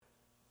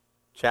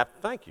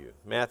Thank you.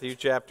 Matthew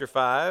chapter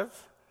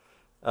 5,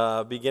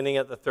 beginning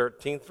at the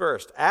 13th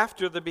verse.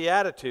 After the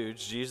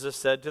Beatitudes, Jesus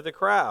said to the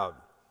crowd,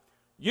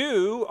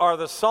 "You are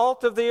the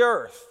salt of the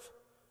earth.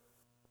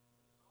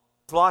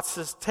 Lots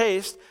of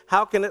taste,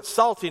 how can its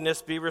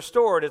saltiness be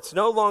restored? It's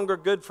no longer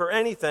good for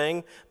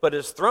anything, but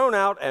is thrown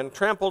out and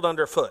trampled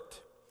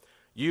underfoot.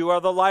 You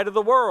are the light of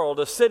the world.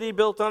 A city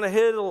built on a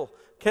hill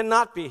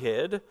cannot be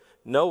hid.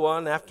 No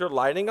one, after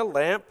lighting a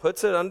lamp,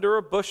 puts it under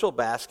a bushel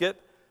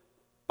basket,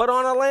 but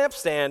on a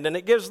lampstand, and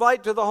it gives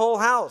light to the whole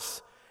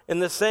house. In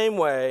the same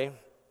way,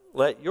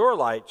 let your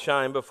light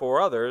shine before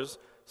others,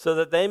 so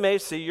that they may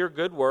see your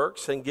good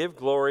works and give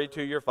glory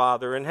to your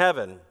Father in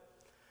heaven.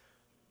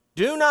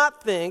 Do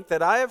not think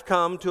that I have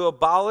come to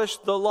abolish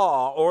the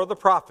law or the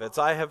prophets.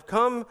 I have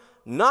come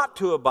not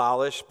to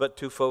abolish, but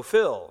to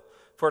fulfill.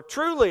 For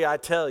truly I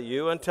tell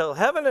you, until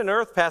heaven and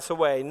earth pass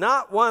away,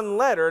 not one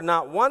letter,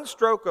 not one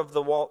stroke of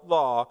the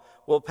law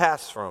will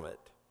pass from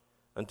it,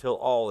 until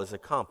all is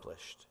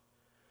accomplished.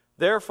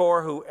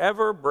 Therefore,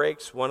 whoever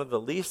breaks one of the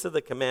least of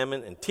the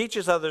commandment and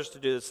teaches others to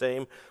do the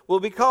same will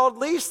be called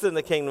least in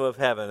the kingdom of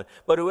heaven.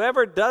 But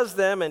whoever does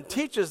them and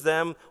teaches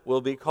them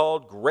will be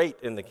called great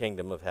in the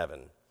kingdom of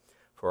heaven.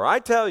 For I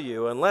tell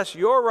you, unless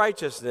your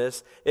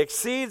righteousness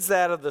exceeds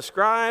that of the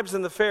scribes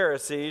and the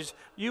Pharisees,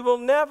 you will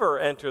never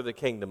enter the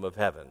kingdom of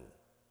heaven."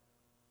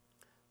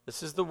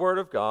 This is the word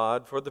of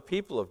God for the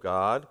people of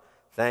God.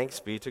 Thanks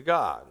be to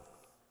God.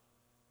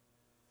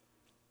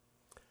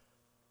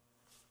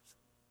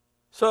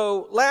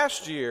 So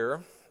last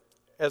year,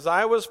 as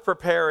I was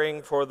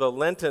preparing for the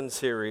Lenten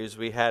series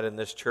we had in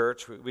this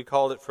church, we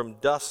called it From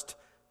Dust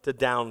to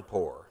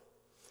Downpour.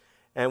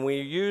 And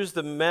we used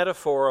the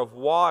metaphor of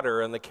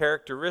water and the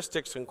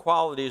characteristics and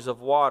qualities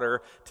of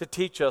water to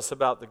teach us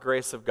about the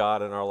grace of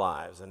God in our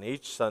lives. And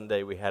each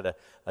Sunday we had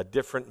a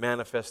different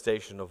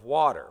manifestation of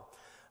water.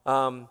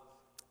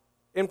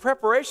 In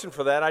preparation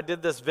for that, I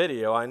did this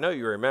video. I know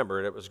you remember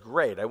it. It was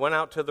great. I went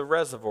out to the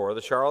reservoir,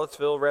 the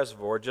Charlottesville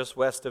Reservoir, just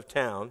west of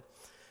town,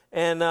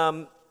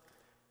 and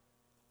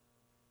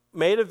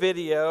made a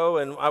video,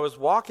 and I was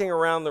walking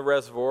around the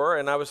reservoir,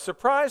 and I was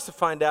surprised to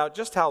find out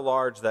just how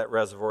large that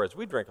reservoir is.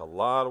 We drink a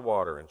lot of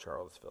water in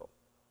Charlottesville.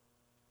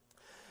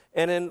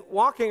 And in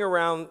walking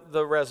around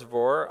the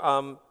reservoir,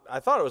 I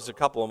thought it was a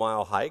couple of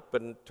mile hike,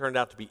 but it turned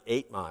out to be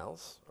 8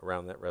 miles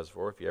around that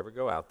reservoir if you ever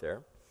go out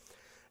there.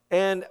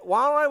 And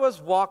while I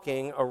was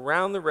walking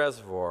around the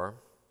reservoir,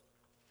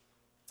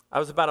 I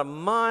was about a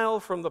mile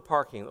from the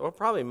parking, or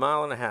probably a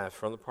mile and a half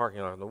from the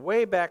parking lot. On the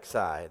way back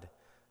side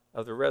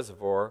of the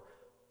reservoir,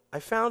 I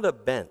found a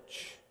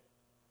bench.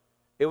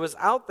 It was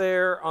out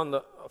there on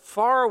the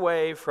far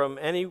away from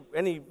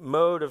any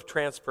mode of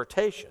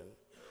transportation,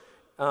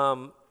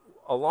 a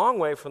long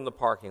way from the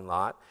parking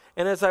lot.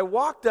 And as I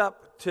walked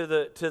up to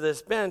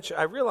this bench,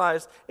 I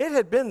realized it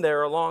had been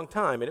there a long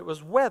time, and it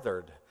was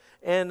weathered.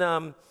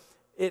 And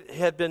it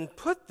had been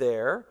put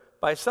there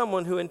by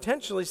someone who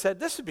intentionally said,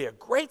 this would be a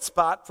great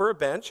spot for a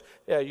bench.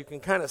 Yeah, you can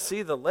kind of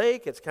see the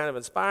lake. It's kind of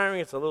inspiring.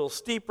 It's a little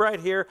steep right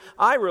here.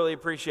 I really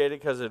appreciate it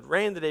because it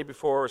rained the day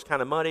before. It was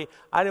kind of muddy.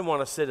 I didn't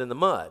want to sit in the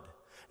mud.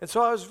 And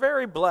so I was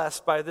very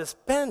blessed by this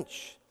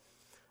bench,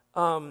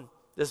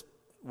 this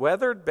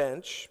weathered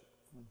bench,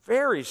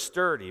 very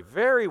sturdy,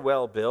 very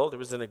well built. It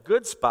was in a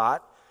good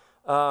spot.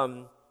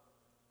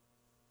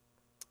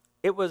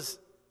 It was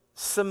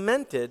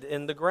cemented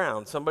in the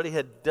ground. Somebody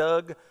had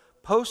dug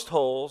post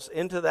holes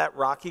into that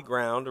rocky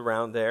ground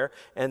around there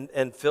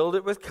and filled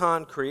it with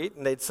concrete,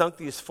 and they'd sunk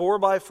these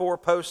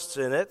 4x4 posts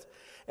in it,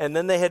 and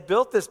then they had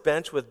built this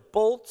bench with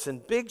bolts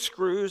and big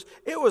screws.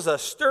 It was a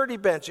sturdy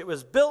bench. It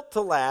was built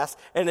to last,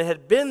 and it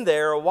had been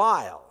there a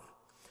while.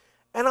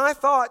 And I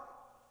thought,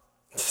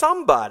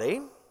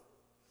 somebody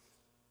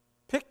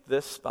picked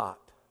this spot.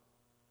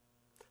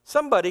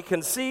 Somebody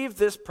conceived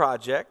this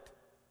project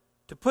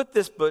to put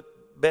this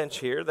bench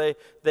here.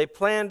 They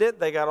planned it.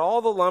 They got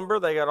all the lumber.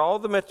 They got all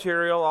the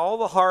material, all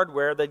the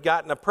hardware. They'd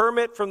gotten a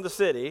permit from the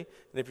city.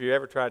 And if you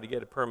ever tried to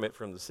get a permit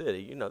from the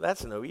city, you know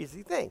that's no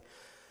easy thing.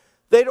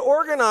 They'd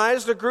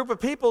organized a group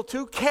of people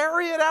to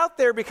carry it out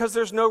there because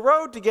there's no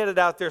road to get it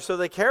out there. So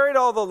they carried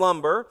all the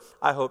lumber.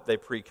 I hope they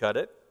pre-cut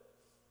it.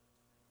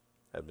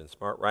 That'd been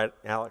smart, right,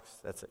 Alex?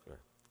 That's it.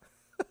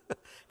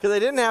 Because they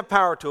didn't have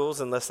power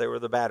tools unless they were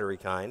the battery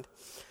kind.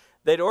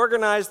 They'd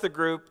organized the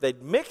group,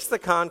 they'd mixed the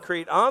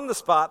concrete on the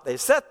spot, they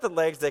set the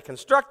legs, they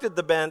constructed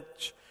the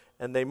bench,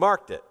 and they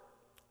marked it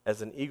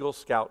as an Eagle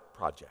Scout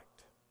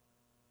project.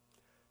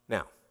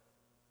 Now,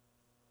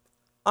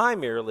 I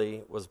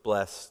merely was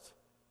blessed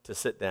to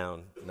sit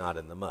down, not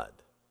in the mud.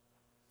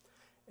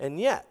 And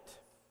yet,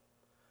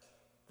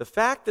 the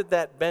fact that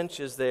that bench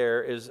is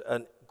there is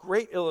a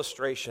great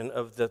illustration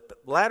of the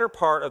latter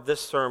part of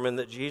this sermon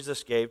that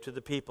Jesus gave to the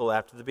people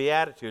after the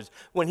Beatitudes.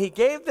 When he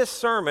gave this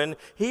sermon,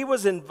 he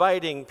was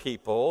inviting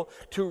people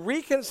to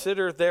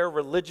reconsider their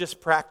religious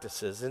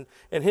practices. And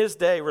in his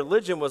day,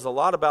 religion was a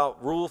lot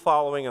about rule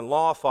following and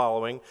law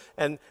following.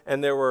 And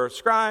there were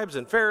scribes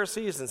and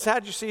Pharisees and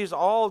Sadducees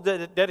all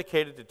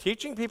dedicated to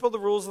teaching people the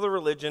rules of the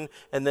religion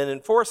and then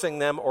enforcing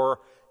them or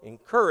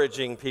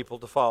encouraging people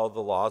to follow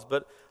the laws,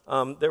 but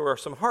there were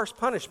some harsh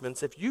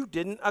punishments if you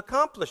didn't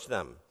accomplish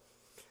them.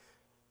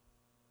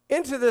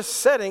 Into this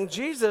setting,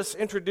 Jesus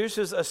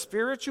introduces a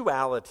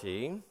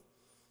spirituality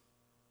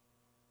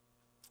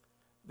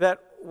that,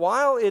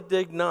 while it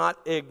did not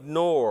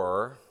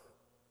ignore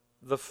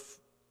the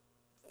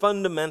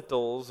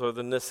fundamentals or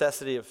the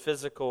necessity of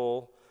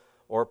physical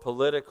or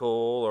political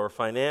or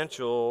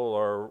financial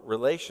or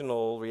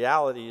relational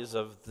realities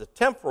of the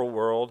temporal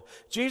world,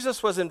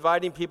 Jesus was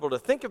inviting people to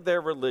think of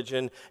their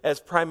religion as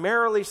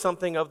primarily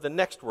something of the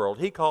next world.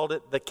 He called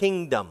it the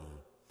kingdom.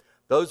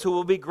 Those who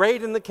will be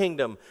great in the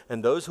kingdom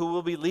and those who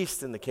will be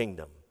least in the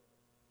kingdom.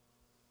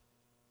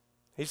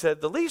 He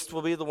said the least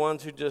will be the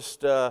ones who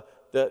just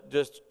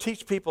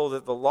teach people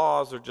that the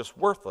laws are just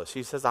worthless.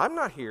 He says, I'm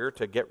not here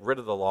to get rid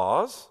of the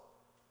laws.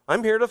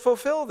 I'm here to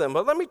fulfill them.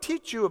 But let me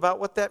teach you about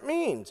what that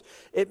means.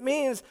 It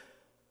means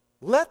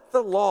let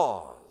the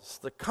laws,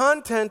 the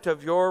content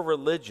of your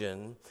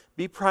religion,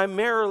 be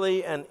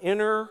primarily an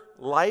inner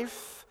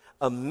life,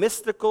 a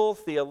mystical,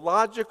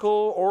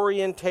 theological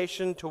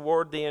orientation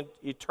toward the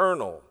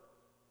eternal,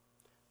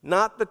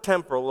 not the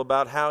temporal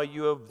about how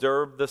you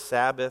observe the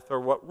Sabbath or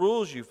what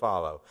rules you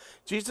follow.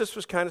 Jesus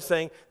was kind of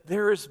saying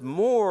there is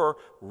more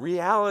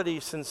reality,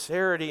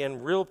 sincerity,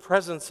 and real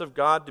presence of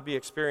God to be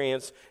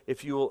experienced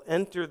if you will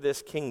enter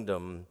this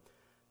kingdom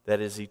that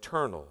is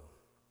eternal.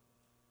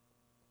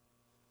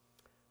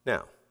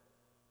 Now,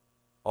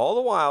 all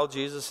the while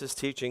Jesus is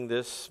teaching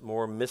this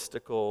more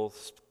mystical,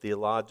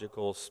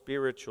 theological,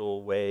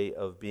 spiritual way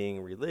of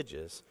being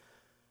religious,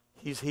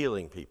 he's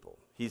healing people.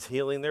 He's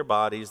healing their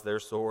bodies, their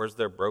sores,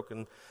 their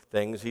broken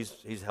things.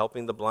 He's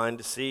helping the blind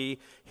to see.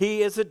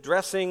 He is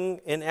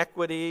addressing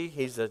inequity.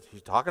 He's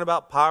talking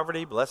about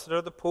poverty. Blessed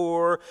are the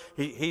poor.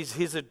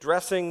 He's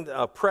addressing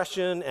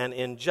oppression and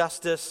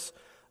injustice.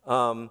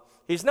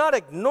 He's not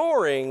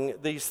ignoring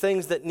these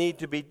things that need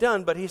to be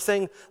done, but he's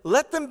saying,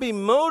 let them be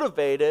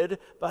motivated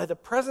by the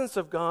presence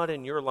of God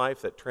in your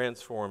life that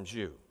transforms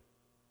you.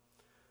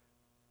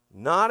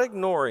 Not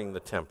ignoring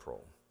the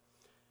temporal.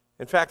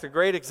 In fact, a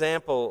great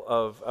example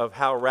of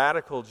how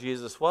radical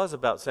Jesus was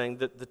about saying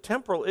that the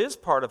temporal is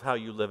part of how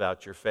you live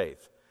out your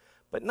faith,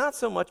 but not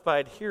so much by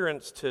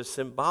adherence to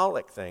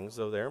symbolic things,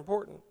 though they're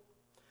important.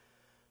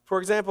 For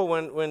example,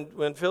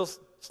 when Phil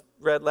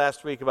read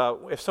last week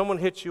about if someone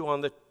hits you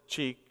on the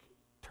cheek,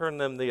 turn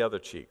them the other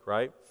cheek,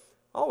 right?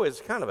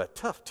 Always kind of a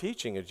tough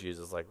teaching of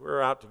Jesus, like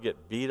we're out to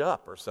get beat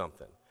up or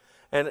something.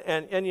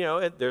 And you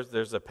know,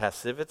 there's a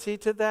passivity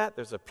to that.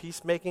 There's a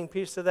peacemaking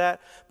piece to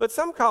that. But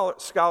some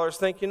scholars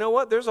think, you know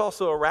what, there's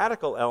also a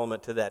radical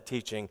element to that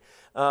teaching.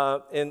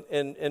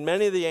 In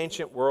many of the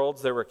ancient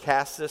worlds, there were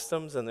caste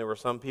systems, and there were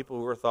some people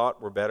who were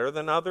thought were better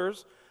than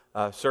others.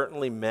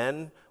 Certainly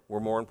men were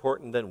more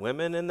important than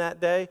women in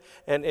that day.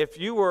 And if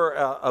you were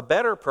a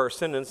better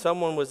person and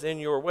someone was in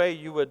your way,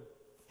 you would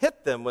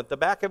hit them with the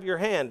back of your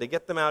hand to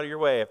get them out of your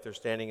way if they're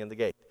standing in the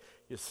gate.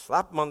 You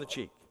slap them on the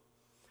cheek.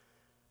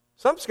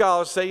 Some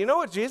scholars say, you know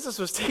what Jesus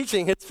was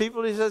teaching his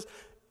people? He says,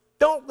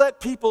 don't let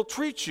people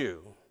treat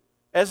you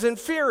as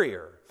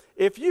inferior.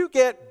 If you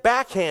get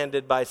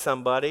backhanded by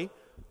somebody,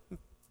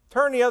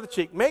 turn the other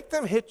cheek. Make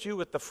them hit you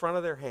with the front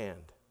of their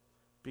hand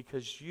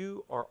because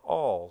you are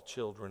all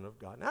children of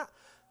God. Now,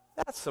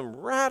 that's some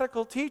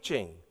radical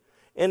teaching.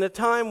 In a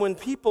time when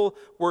people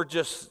were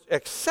just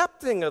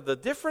accepting of the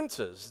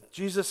differences,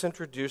 Jesus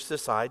introduced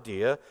this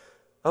idea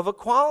of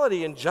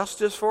equality and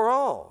justice for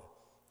all.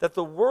 That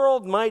the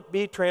world might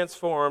be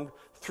transformed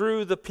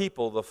through the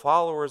people, the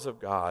followers of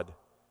God,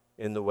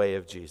 in the way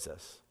of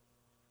Jesus.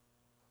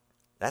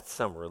 That's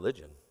some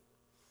religion.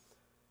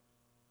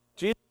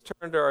 Jesus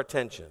turned our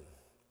attention,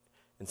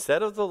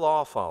 instead of the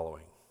law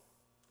following,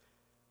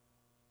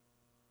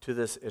 to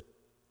this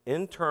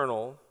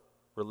internal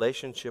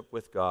relationship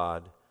with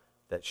God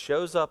that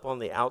shows up on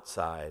the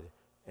outside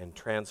and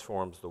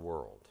transforms the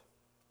world.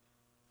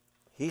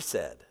 He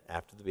said,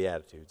 after the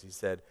Beatitudes, he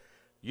said,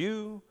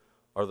 you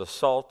are the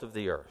salt of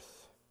the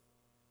earth.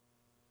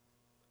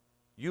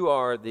 You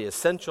are the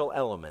essential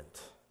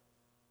element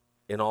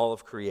in all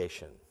of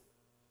creation.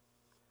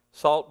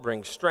 Salt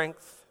brings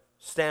strength,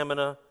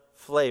 stamina,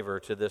 flavor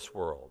to this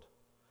world.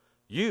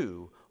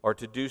 You are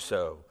to do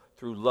so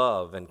through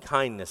love and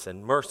kindness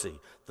and mercy.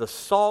 The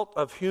salt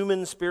of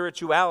human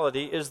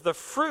spirituality is the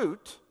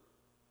fruit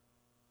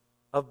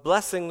of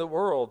blessing the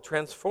world,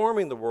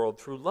 transforming the world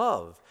through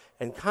love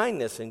and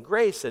kindness and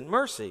grace and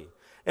mercy.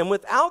 And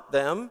without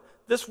them,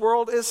 this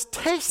world is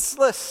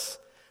tasteless.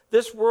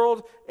 This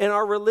world and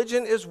our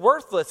religion is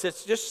worthless.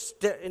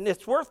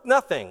 It's worth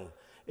nothing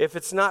if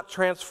it's not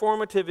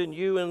transformative in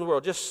you and the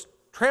world. Just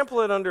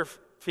trample it under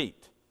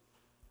feet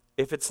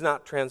if it's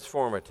not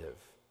transformative.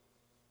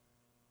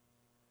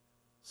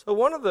 So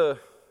one of the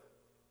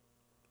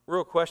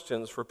real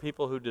questions for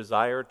people who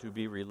desire to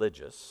be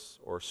religious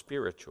or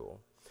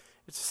spiritual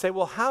is to say,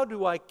 well, how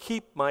do I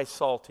keep my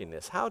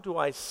saltiness? How do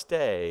I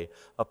stay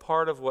a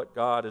part of what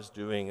God is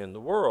doing in the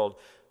world?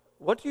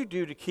 What do you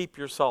do to keep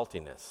your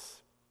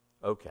saltiness?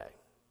 Okay,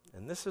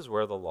 and this is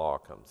where the law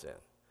comes in.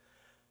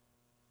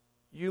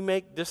 You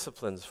make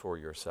disciplines for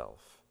yourself.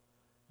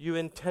 You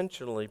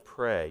intentionally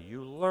pray.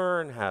 You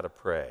learn how to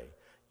pray.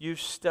 You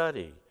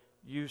study.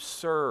 You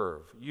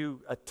serve.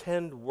 You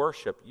attend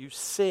worship. You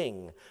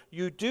sing.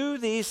 You do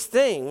these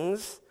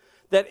things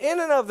that in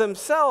and of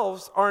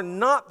themselves are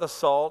not the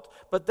salt,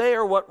 but they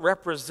are what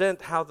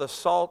represent how the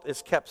salt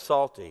is kept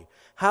salty.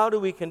 How do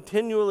we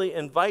continually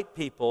invite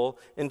people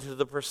into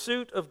the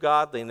pursuit of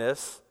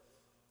godliness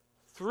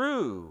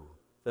through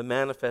the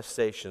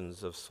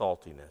manifestations of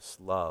saltiness,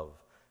 love,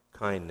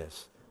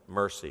 kindness,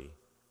 mercy?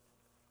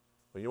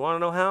 Well, you want to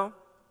know how?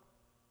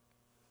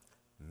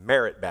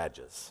 Merit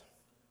badges.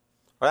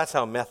 Well, that's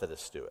how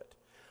Methodists do it.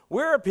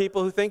 We're a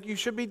people who think you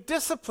should be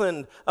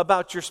disciplined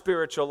about your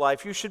spiritual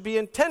life. You should be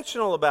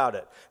intentional about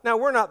it. Now,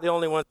 we're not the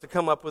only ones to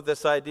come up with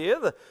this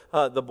idea.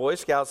 The Boy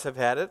Scouts have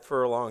had it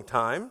for a long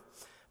time.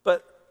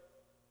 But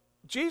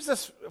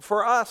Jesus,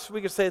 for us,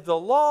 we could say the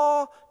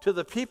law to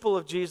the people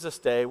of Jesus'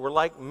 day were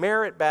like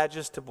merit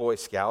badges to Boy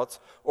Scouts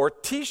or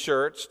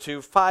T-shirts to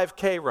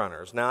 5K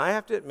runners. Now, I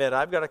have to admit,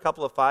 I've got a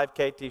couple of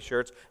 5K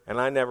T-shirts, and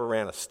I never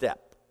ran a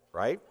step,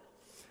 right?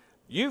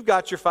 You've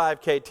got your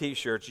 5K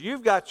T-shirts.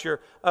 You've got your,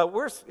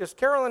 is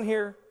Carolyn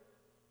here?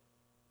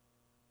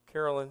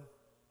 Carolyn?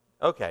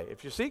 Okay,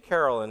 if you see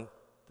Carolyn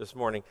this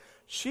morning,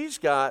 she's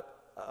got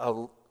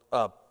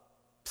a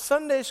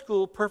Sunday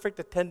school perfect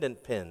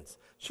attendant pins.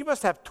 She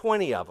must have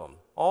 20 of them,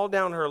 all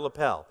down her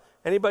lapel.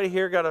 Anybody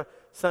here got a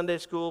Sunday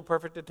school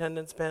perfect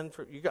attendance pin?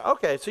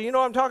 Okay, so you know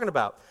what I'm talking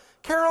about.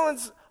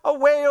 Carolyn's a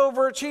way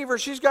overachiever.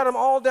 She's got them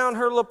all down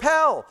her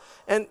lapel.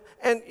 And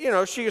you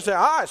know, she can say,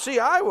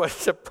 I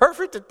was a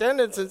perfect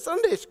attendance in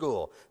Sunday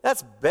school.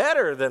 That's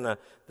better than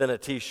a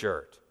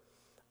T-shirt.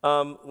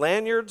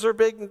 Lanyards are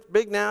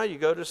big now. You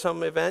go to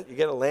some event, you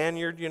get a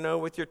lanyard, you know,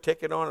 with your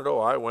ticket on it. Oh,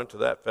 I went to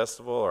that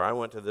festival, or I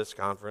went to this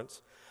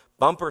conference.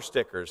 Bumper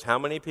stickers. How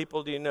many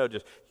people do you know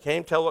just can't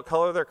even tell what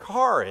color their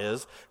car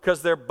is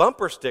because their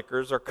bumper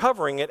stickers are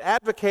covering it,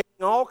 advocating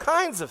all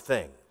kinds of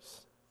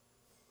things.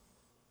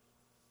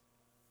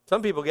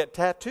 Some people get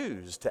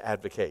tattoos to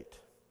advocate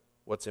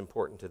what's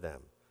important to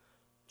them.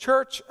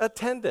 Church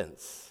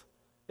attendance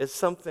is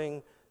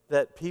something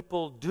that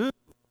people do.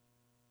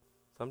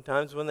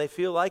 Sometimes when they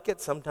feel like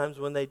it, sometimes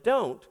when they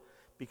don't,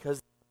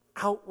 because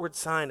outward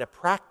sign, a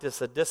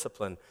practice, a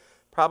discipline.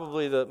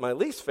 Probably my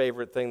least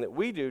favorite thing that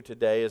we do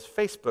today is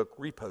Facebook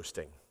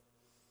reposting.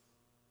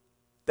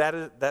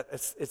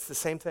 It's the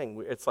same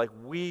thing. It's like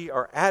we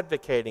are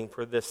advocating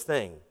for this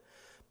thing.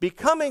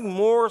 Becoming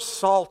more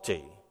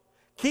salty,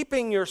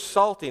 keeping your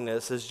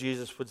saltiness, as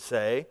Jesus would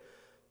say,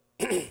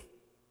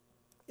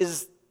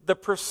 is the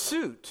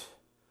pursuit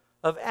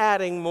of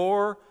adding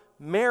more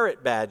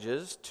merit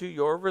badges to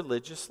your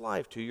religious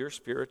life, to your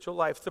spiritual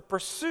life. The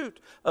pursuit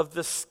of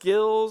the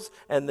skills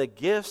and the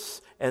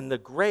gifts and the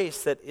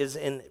grace that is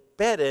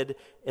embedded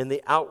in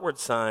the outward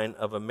sign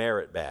of a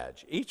merit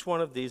badge. Each one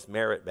of these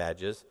merit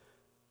badges,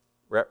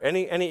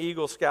 any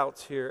Eagle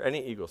Scouts here?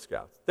 Any Eagle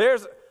Scouts?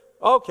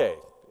 Okay.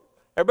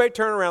 Everybody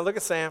turn around. Look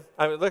at Sam.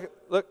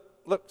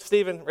 Look,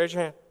 Stephen, raise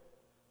your hand.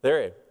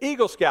 There he is.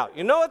 Eagle Scout.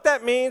 You know what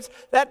that means?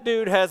 That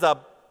dude has a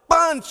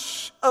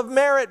bunch of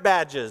merit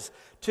badges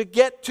to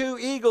get to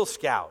Eagle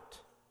Scout.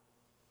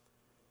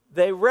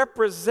 They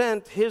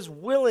represent his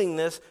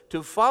willingness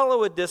to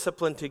follow a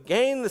discipline, to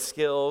gain the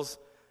skills,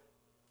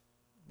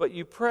 but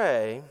you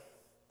pray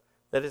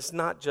that it's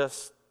not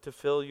just to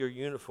fill your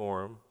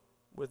uniform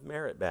with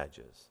merit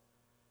badges.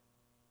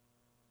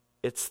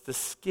 It's the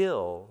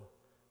skill,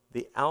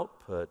 the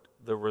output,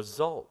 the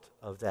result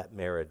of that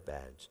merit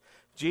badge.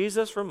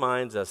 Jesus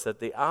reminds us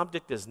that the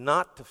object is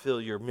not to fill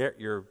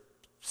your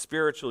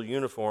spiritual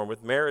uniform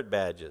with merit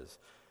badges,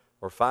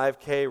 or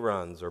 5K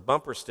runs, or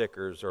bumper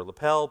stickers, or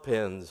lapel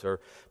pins,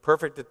 or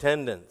perfect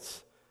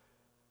attendance.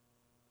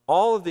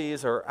 All of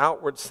these are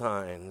outward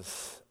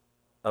signs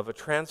of a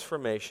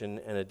transformation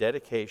and a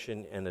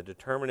dedication and a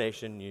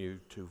determination in you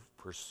to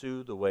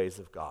pursue the ways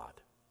of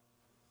God,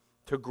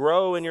 to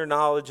grow in your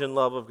knowledge and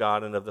love of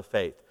God and of the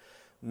faith.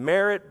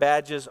 Merit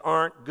badges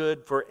aren't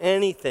good for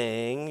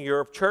anything.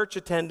 Your church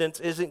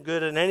attendance isn't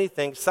good at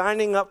anything.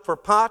 Signing up for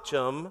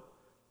Pacham,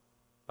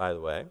 by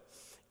the way,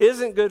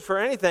 isn't good for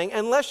anything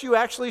unless you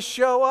actually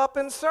show up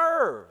and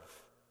serve.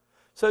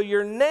 So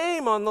your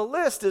name on the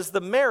list is the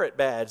merit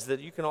badge that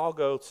you can all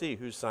go see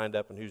who's signed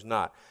up and who's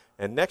not.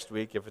 And next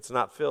week, if it's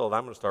not filled,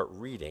 I'm going to start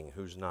reading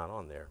who's not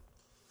on there.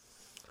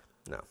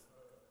 No.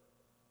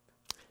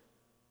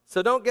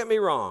 So don't get me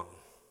wrong.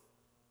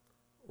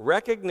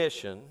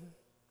 Recognition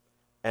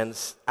and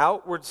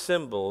outward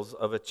symbols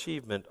of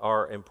achievement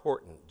are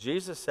important.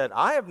 Jesus said,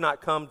 I have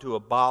not come to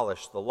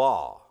abolish the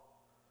law.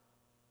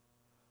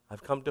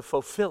 I've come to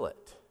fulfill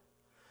it.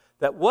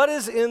 That what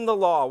is in the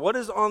law, what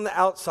is on the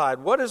outside,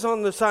 what is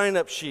on the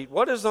sign-up sheet,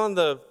 what is on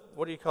the,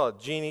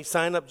 genie,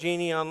 sign-up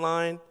genie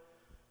online,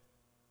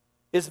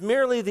 is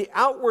merely the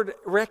outward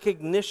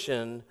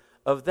recognition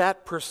of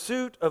that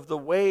pursuit of the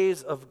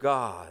ways of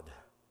God.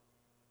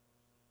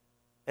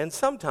 And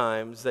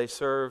sometimes they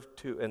serve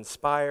to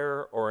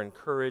inspire or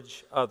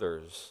encourage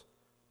others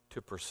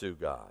to pursue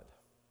God.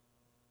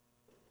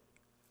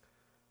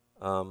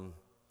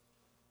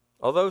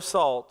 Although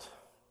salt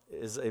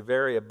is a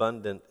very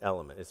abundant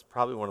element, it's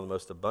probably one of the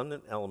most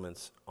abundant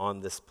elements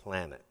on this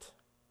planet.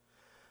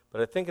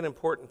 But I think an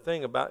important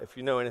thing about, if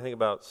you know anything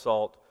about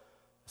salt,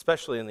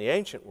 especially in the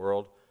ancient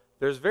world,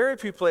 there's very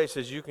few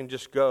places you can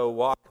just go,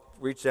 walk,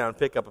 reach down,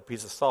 pick up a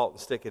piece of salt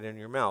and stick it in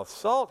your mouth.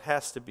 Salt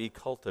has to be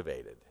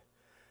cultivated.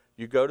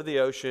 You go to the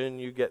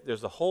ocean,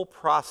 there's a whole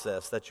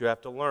process that you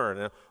have to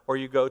learn. Or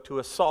you go to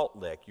a salt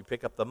lick, you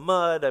pick up the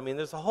mud. I mean,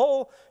 there's a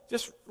whole,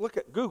 just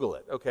Google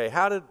it, okay?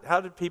 How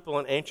did people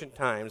in ancient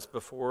times,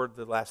 before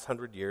the last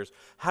 100 years,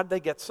 how did they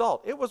get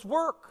salt? It was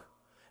work.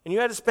 And you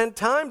had to spend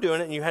time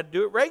doing it, and you had to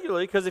do it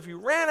regularly, because if you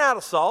ran out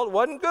of salt, it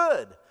wasn't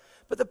good.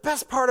 But the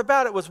best part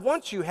about it was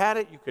once you had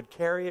it, you could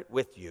carry it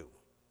with you.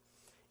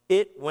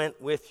 It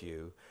went with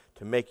you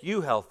to make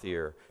you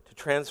healthier, to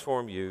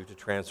transform you, to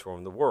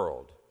transform the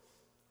world.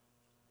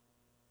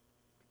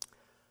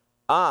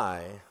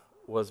 I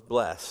was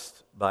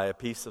blessed by a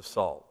piece of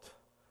salt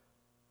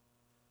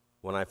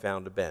when I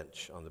found a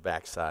bench on the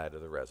backside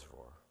of the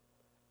reservoir.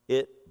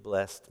 It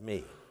blessed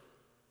me.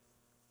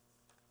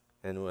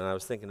 And when I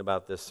was thinking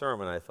about this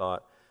sermon, I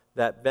thought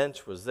that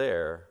bench was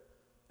there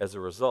as a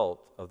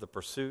result of the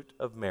pursuit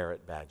of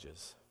merit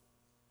badges.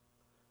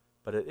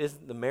 But it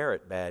isn't the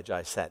merit badge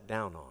I sat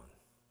down on.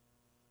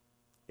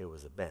 It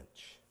was a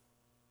bench.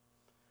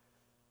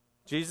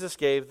 Jesus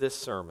gave this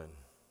sermon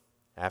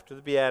after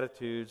the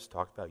Beatitudes,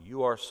 talked about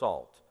you are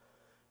salt.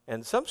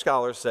 And some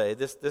scholars say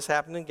this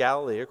happened in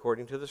Galilee,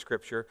 according to the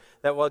Scripture,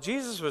 that while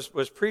Jesus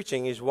was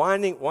preaching, he's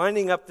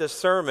winding up this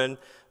sermon,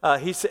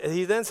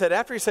 he then said,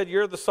 after he said,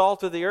 you're the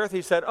salt of the earth,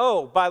 he said,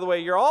 oh, by the way,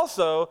 you're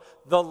also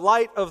the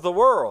light of the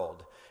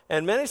world.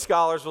 And many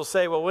scholars will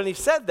say, well, when he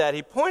said that,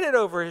 he pointed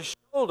over his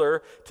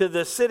shoulder to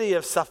the city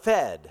of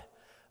Safed.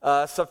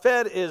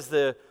 Safed is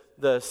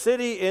the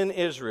city in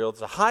Israel.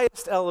 It's the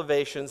highest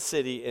elevation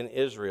city in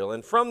Israel.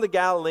 And from the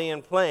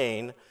Galilean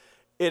plain,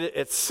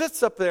 it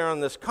sits up there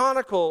on this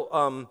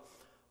conical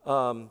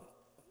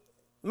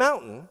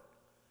mountain,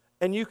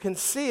 and you can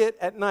see it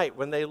at night.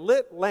 When they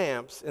lit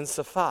lamps in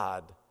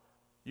Safed,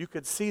 you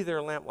could see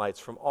their lamplights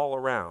from all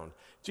around.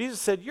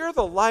 Jesus said, you're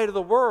the light of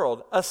the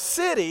world, a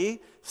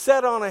city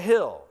set on a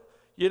hill.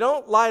 You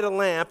don't light a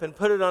lamp and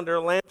put it under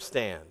a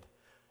lampstand.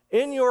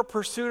 In your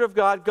pursuit of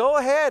God, go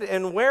ahead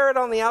and wear it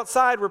on the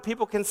outside where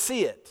people can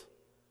see it.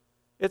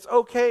 It's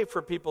okay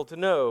for people to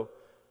know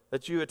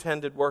that you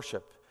attended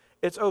worship.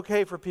 It's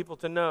okay for people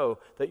to know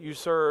that you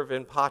serve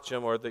in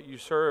Pacham or that you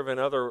serve in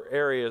other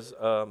areas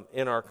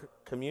in our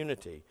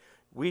community.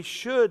 We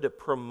should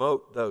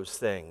promote those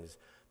things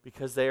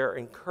because they are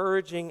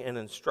encouraging and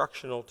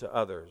instructional to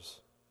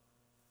others.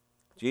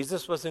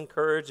 Jesus was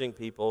encouraging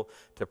people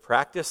to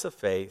practice a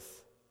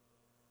faith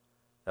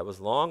that was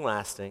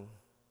long-lasting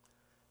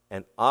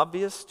and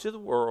obvious to the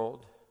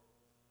world,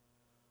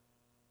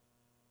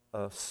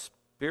 a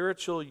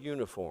spiritual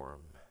uniform,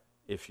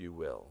 if you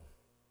will,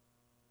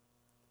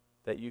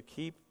 that you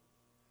keep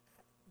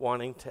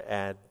wanting to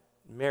add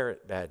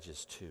merit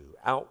badges to,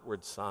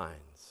 outward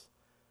signs.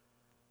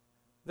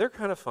 They're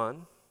kind of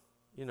fun,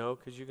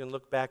 because you can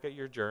look back at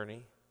your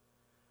journey.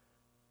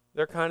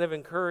 They're kind of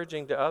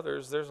encouraging to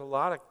others. There's a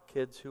lot of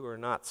kids who are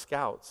not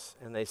scouts,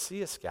 and they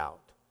see a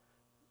scout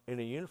in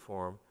a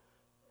uniform,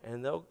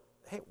 and they'll,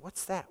 hey,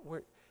 what's that?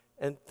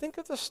 And think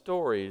of the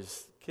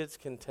stories kids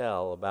can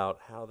tell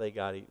about how they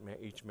got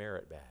each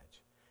merit badge.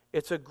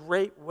 It's a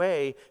great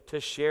way to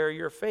share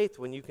your faith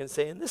when you can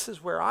say, and this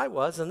is where I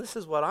was, and this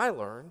is what I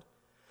learned.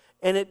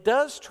 And it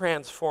does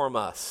transform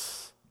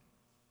us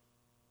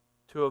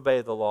to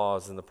obey the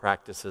laws and the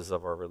practices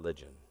of our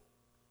religion.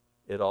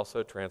 It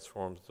also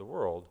transforms the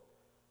world,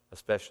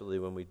 especially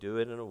when we do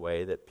it in a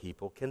way that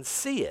people can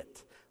see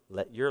it.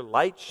 Let your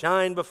light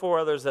shine before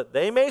others that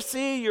they may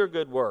see your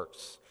good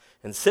works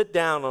and sit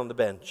down on the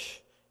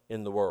bench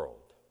in the world.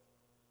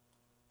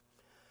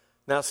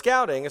 Now,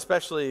 scouting,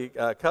 especially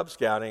Cub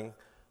Scouting,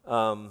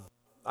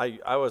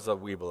 I was a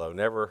weebelo.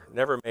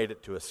 Never made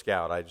it to a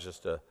scout. I was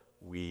just a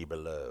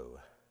weebelo,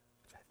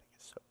 which I think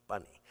is so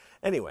funny.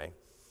 Anyway,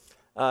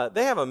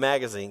 they have a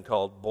magazine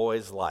called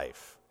Boys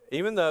Life.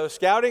 Even though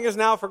scouting is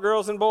now for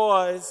girls and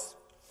boys,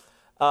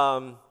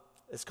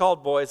 it's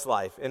called Boys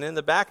Life. And in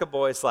the back of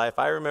Boys Life,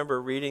 I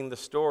remember reading the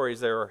stories.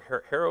 There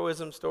were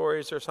heroism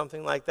stories or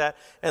something like that.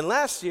 And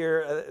last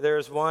year,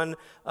 there's one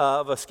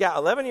of a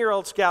scout,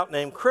 11-year-old scout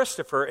named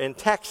Christopher in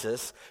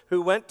Texas,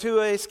 who went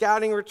to a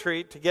scouting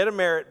retreat to get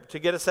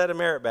a set of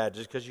merit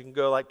badges, because you can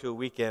go to a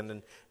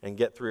weekend and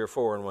get 3 or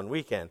 4 in one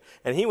weekend.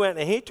 And he went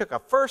and he took a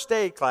first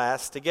aid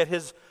class to get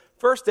his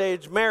first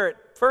aid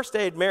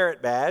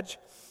merit badge.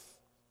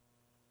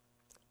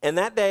 And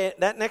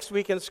that next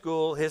week in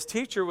school, his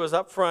teacher was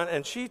up front,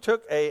 and she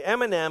took a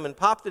M&M and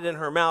popped it in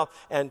her mouth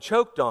and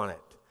choked on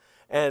it.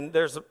 And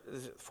there's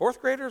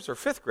 4th graders or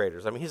 5th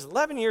graders. I mean, he's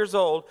 11 years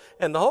old,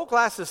 and the whole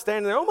class is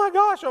standing there. Oh my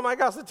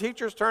gosh, the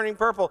teacher's turning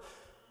purple.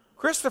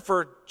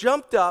 Christopher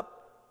jumped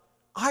up.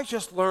 I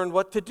just learned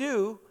what to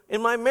do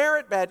in my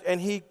merit badge. And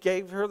he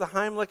gave her the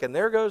Heimlich, and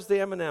there goes the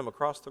M&M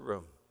across the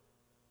room.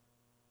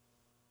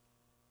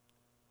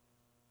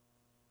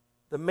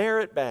 The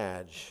merit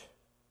badge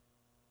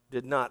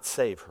did not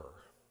save her.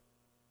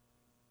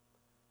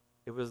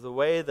 It was the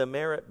way the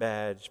merit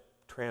badge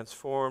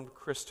transformed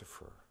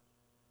Christopher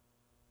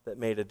that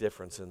made a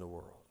difference in the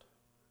world.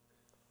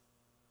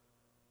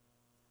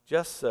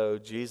 Just so,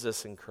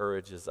 Jesus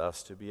encourages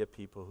us to be a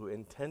people who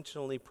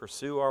intentionally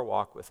pursue our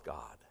walk with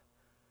God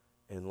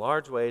in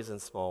large ways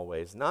and small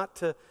ways. Not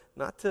to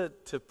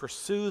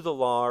pursue the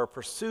law or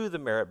pursue the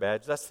merit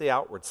badge, that's the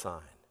outward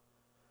sign.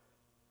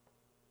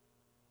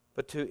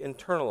 But to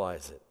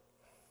internalize it.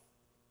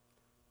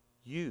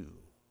 You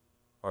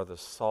are the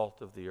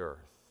salt of the earth.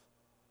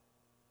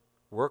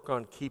 Work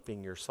on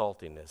keeping your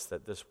saltiness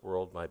that this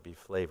world might be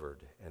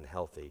flavored and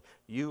healthy.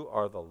 You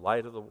are the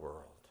light of the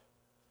world,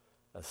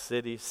 a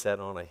city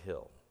set on a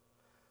hill.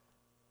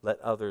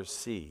 Let others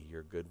see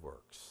your good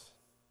works.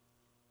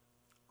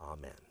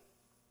 Amen.